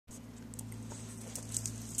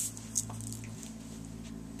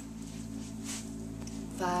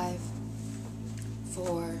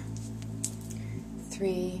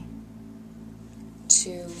3,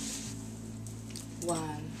 2,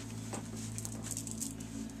 1.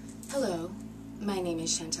 Hello, my name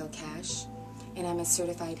is Chantel Cash, and I'm a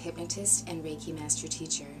certified hypnotist and Reiki master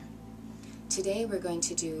teacher. Today we're going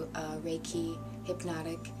to do a Reiki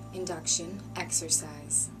hypnotic induction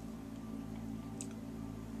exercise.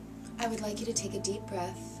 I would like you to take a deep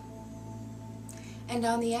breath, and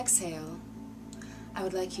on the exhale, I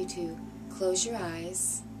would like you to close your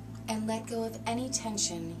eyes and let go of any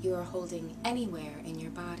tension you are holding anywhere in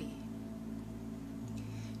your body.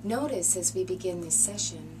 Notice as we begin this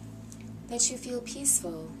session that you feel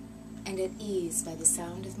peaceful and at ease by the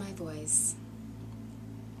sound of my voice.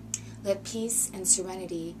 Let peace and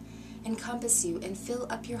serenity encompass you and fill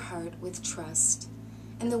up your heart with trust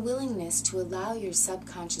and the willingness to allow your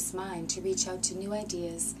subconscious mind to reach out to new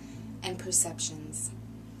ideas and perceptions.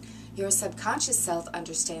 Your subconscious self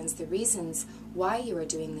understands the reasons why you are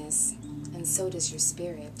doing this, and so does your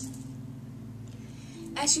spirit.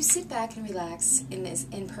 As you sit back and relax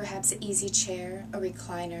in perhaps an easy chair, a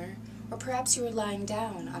recliner, or perhaps you are lying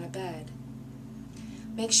down on a bed,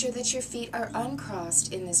 make sure that your feet are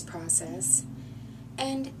uncrossed in this process,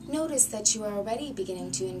 and notice that you are already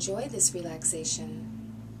beginning to enjoy this relaxation.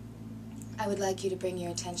 I would like you to bring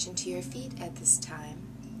your attention to your feet at this time.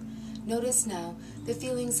 Notice now the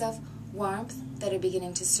feelings of warmth that are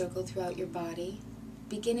beginning to circle throughout your body,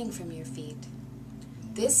 beginning from your feet.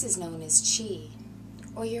 This is known as Qi,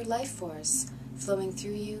 or your life force, flowing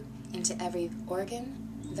through you into every organ,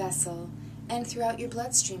 vessel, and throughout your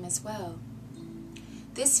bloodstream as well.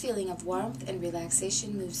 This feeling of warmth and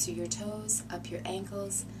relaxation moves through your toes, up your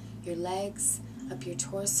ankles, your legs, up your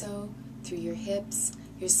torso, through your hips,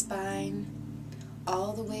 your spine,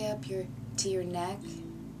 all the way up to your neck,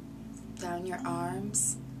 down your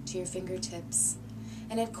arms, to your fingertips,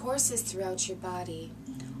 and it courses throughout your body,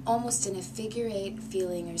 almost in a figure-8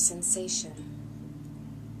 feeling or sensation.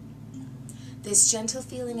 This gentle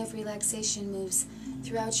feeling of relaxation moves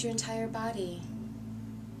throughout your entire body,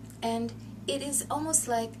 and it is almost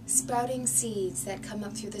like sprouting seeds that come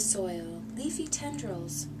up through the soil, leafy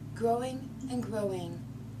tendrils, growing and growing,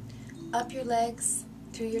 up your legs,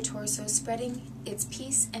 through your torso, spreading its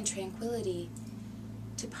peace and tranquility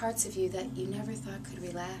to parts of you that you never thought could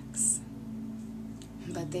relax.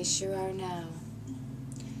 But they sure are now.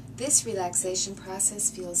 This relaxation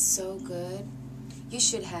process feels so good. You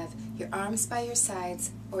should have your arms by your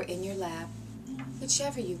sides or in your lap,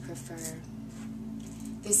 whichever you prefer.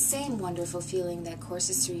 This same wonderful feeling that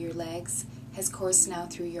courses through your legs has coursed now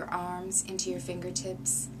through your arms into your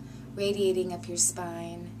fingertips, radiating up your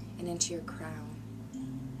spine and into your crown.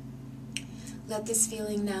 Let this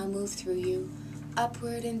feeling now move through you,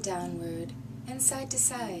 upward and downward, and side to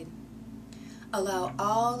side. Allow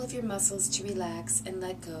all of your muscles to relax and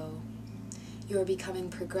let go. You are becoming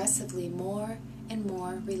progressively more and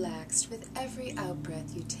more relaxed with every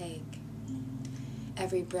out-breath you take.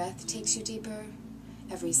 Every breath takes you deeper,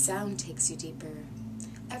 every sound takes you deeper,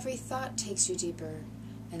 every thought takes you deeper,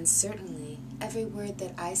 and certainly every word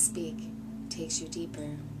that I speak takes you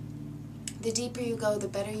deeper. The deeper you go, the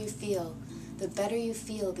better you feel. The better you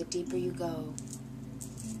feel, the deeper you go.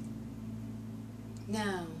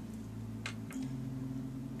 Now,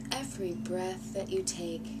 every breath that you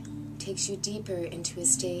take takes you deeper into a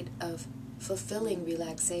state of fulfilling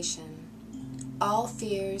relaxation. All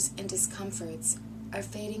fears and discomforts are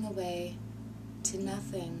fading away to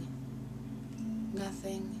nothing,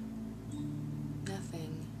 nothing,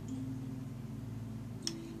 nothing.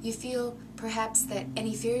 You feel perhaps that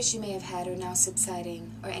any fears you may have had are now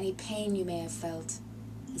subsiding, or any pain you may have felt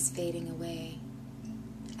is fading away,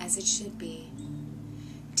 as it should be.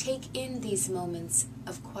 Take in these moments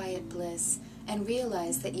of quiet bliss and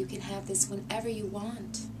realize that you can have this whenever you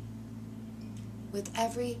want. With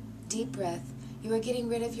every deep breath, you are getting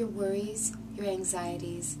rid of your worries, your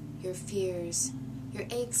anxieties, your fears, your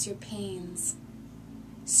aches, your pains,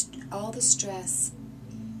 all the stress.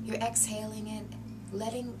 You're exhaling it,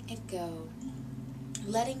 letting it go.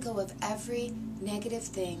 Letting go of every negative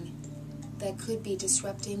thing that could be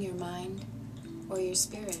disrupting your mind or your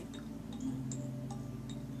spirit.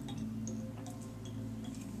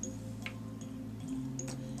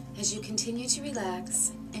 As you continue to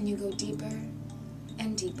relax and you go deeper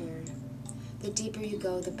and deeper, the deeper you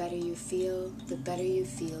go, the better you feel, the better you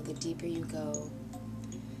feel, the deeper you go.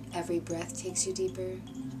 Every breath takes you deeper,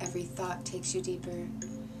 every thought takes you deeper,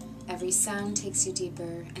 every sound takes you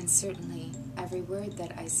deeper, and certainly every word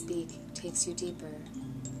that I speak takes you deeper.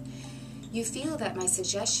 You feel that my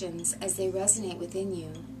suggestions, as they resonate within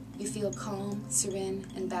you, you feel calm, serene,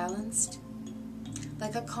 and balanced,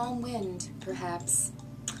 like a calm wind, perhaps,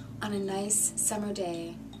 on a nice summer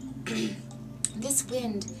day. This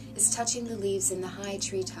wind is touching the leaves in the high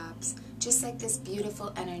treetops, just like this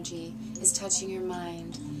beautiful energy is touching your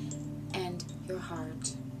mind and your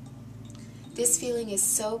heart. This feeling is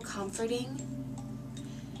so comforting.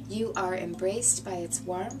 You are embraced by its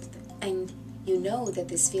warmth, and you know that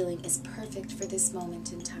this feeling is perfect for this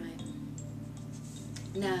moment in time.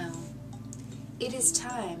 Now, it is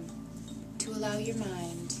time to allow your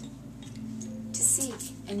mind to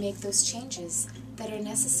seek and make those changes that are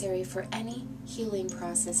necessary for any healing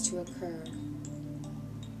process to occur.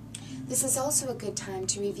 This is also a good time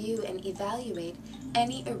to review and evaluate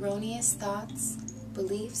any erroneous thoughts,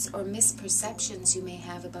 beliefs, or misperceptions you may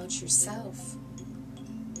have about yourself.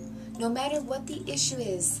 No matter what the issue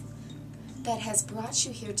is that has brought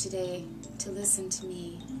you here today to listen to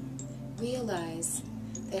me, realize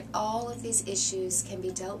that all of these issues can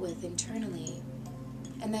be dealt with internally,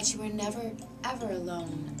 and that you are never, ever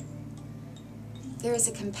alone. There is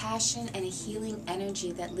a compassion and a healing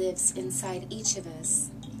energy that lives inside each of us.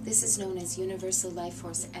 This is known as universal life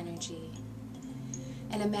force energy.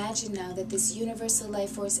 And imagine now that this universal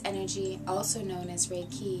life force energy, also known as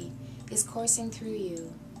Reiki, is coursing through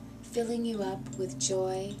you, filling you up with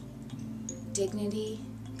joy, dignity,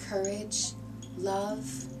 courage, love,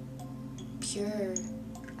 pure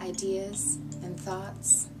ideas and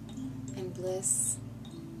thoughts, and bliss,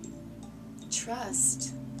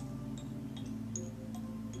 trust.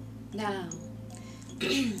 Now,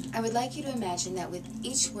 I would like you to imagine that with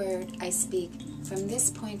each word I speak from this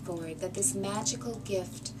point forward, that this magical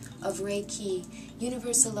gift of Reiki,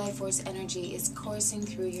 universal life force energy, is coursing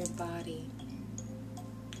through your body.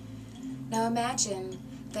 Now imagine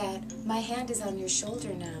that my hand is on your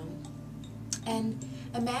shoulder now, and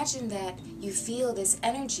imagine that you feel this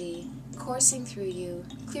energy coursing through you,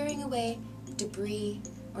 clearing away debris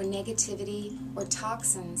or negativity or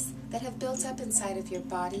toxins that have built up inside of your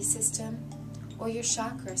body system or your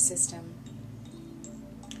chakra system.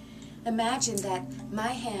 Imagine that my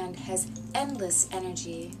hand has endless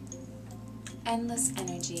energy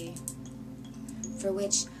for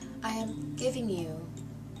which I am giving you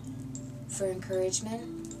for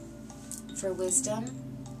encouragement, for wisdom,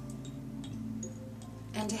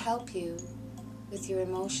 and to help you with your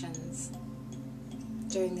emotions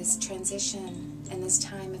during this transition and this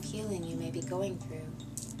time of healing you may be going through.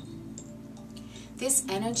 This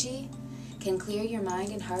energy can clear your mind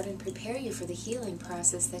and heart and prepare you for the healing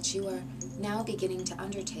process that you are now beginning to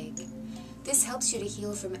undertake. This helps you to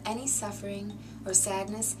heal from any suffering or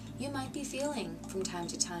sadness you might be feeling from time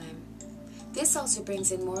to time. This also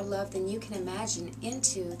brings in more love than you can imagine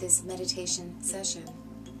into this meditation session.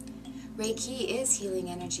 Reiki is healing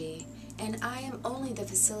energy, and I am only the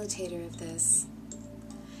facilitator of this.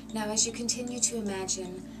 Now, as you continue to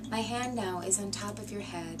imagine, my hand now is on top of your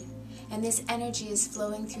head, and this energy is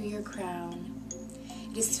flowing through your crown.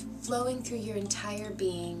 It is flowing through your entire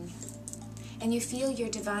being, and you feel your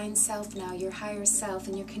divine self now, your higher self,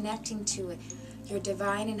 and you're connecting to it, your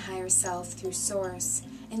divine and higher self through Source,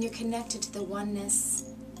 and you're connected to the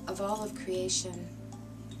oneness of all of creation.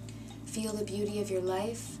 Feel the beauty of your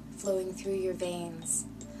life flowing through your veins.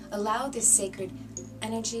 Allow this sacred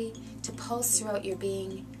energy to pulse throughout your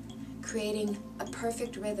being, creating a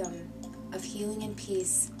perfect rhythm of healing and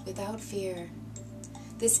peace without fear.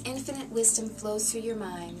 This infinite wisdom flows through your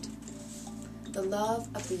mind. The love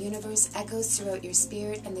of the universe echoes throughout your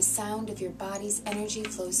spirit, and the sound of your body's energy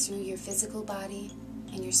flows through your physical body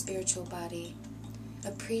and your spiritual body.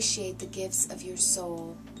 Appreciate the gifts of your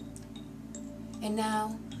soul. And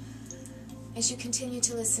now, as you continue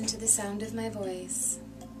to listen to the sound of my voice,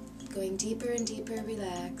 going deeper and deeper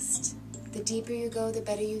relaxed, the deeper you go, the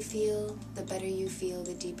better you feel, the better you feel,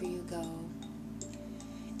 the deeper you go.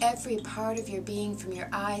 Every part of your being, from your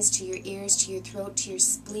eyes to your ears to your throat to your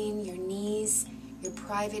spleen, your knees, your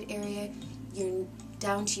private area,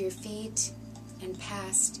 down to your feet and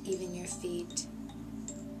past even your feet.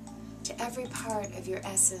 To every part of your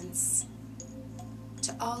essence,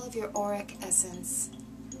 to all of your auric essence,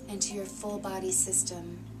 and to your full body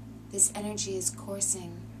system, this energy is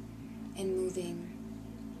coursing and moving.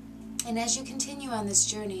 And as you continue on this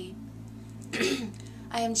journey,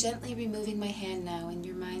 I am gently removing my hand now in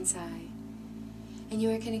your mind's eye. And you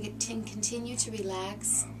are going to continue to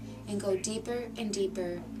relax and go deeper and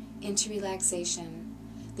deeper into relaxation.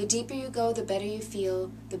 The deeper you go, the better you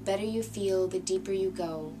feel. The better you feel, the deeper you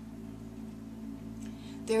go.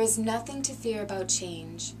 There is nothing to fear about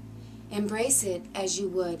change. Embrace it as you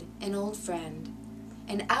would an old friend.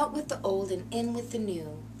 And out with the old and in with the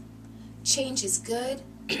new. Change is good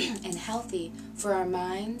and healthy for our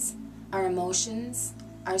minds, our emotions,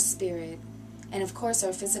 our spirit, and of course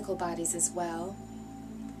our physical bodies as well.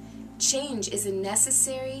 Change is a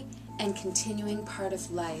necessary and continuing part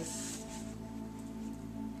of life.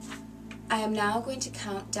 I am now going to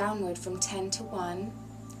count downward from 10 to 1,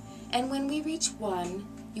 and when we reach 1,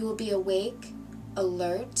 you will be awake,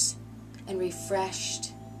 alert, and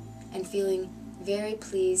refreshed, and feeling very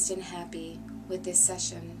pleased and happy with this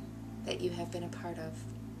session that you have been a part of.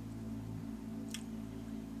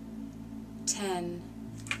 10.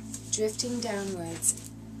 Drifting downwards.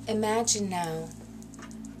 Imagine now.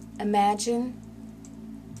 Imagine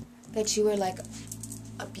that you are like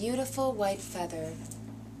a beautiful white feather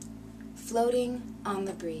floating on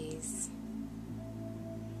the breeze.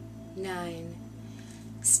 9.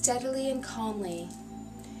 Steadily and calmly,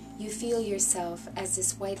 you feel yourself as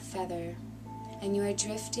this white feather, and you are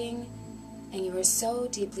drifting, and you are so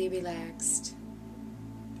deeply relaxed.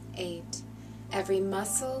 8. Every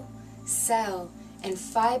muscle, cell, and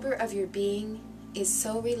fiber of your being is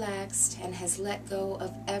so relaxed and has let go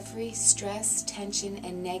of every stress, tension,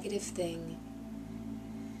 and negative thing.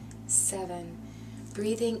 7.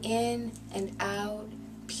 Breathing in and out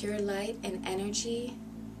pure light and energy,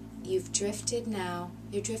 you've drifted now.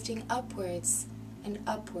 You're drifting upwards and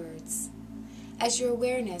upwards as your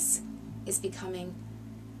awareness is becoming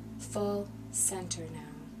full center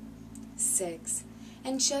now. 6.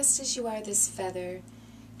 And just as you are this feather,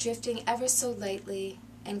 drifting ever so lightly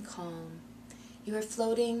and calm, you are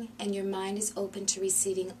floating and your mind is open to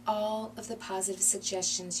receiving all of the positive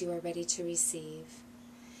suggestions you are ready to receive.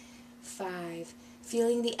 5.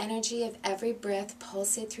 Feeling the energy of every breath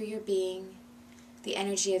pulsate through your being. The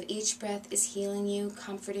energy of each breath is healing you,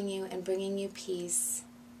 comforting you, and bringing you peace.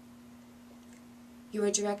 You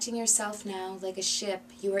are directing yourself now like a ship.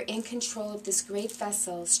 You are in control of this great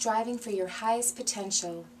vessel, striving for your highest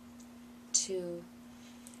potential. 2.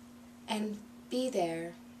 And be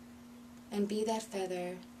there, and be that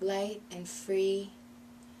feather, light and free.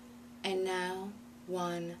 And now,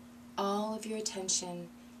 1. All of your attention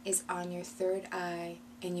is on your third eye,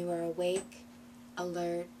 and you are awake,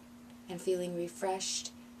 alert, and feeling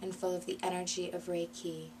refreshed and full of the energy of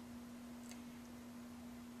Reiki.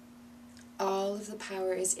 All of the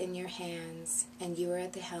power is in your hands, and you are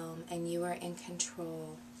at the helm, and you are in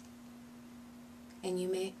control. And you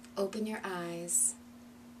may open your eyes,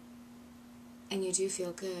 and you do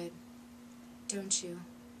feel good, don't you?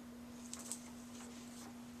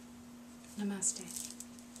 Namaste.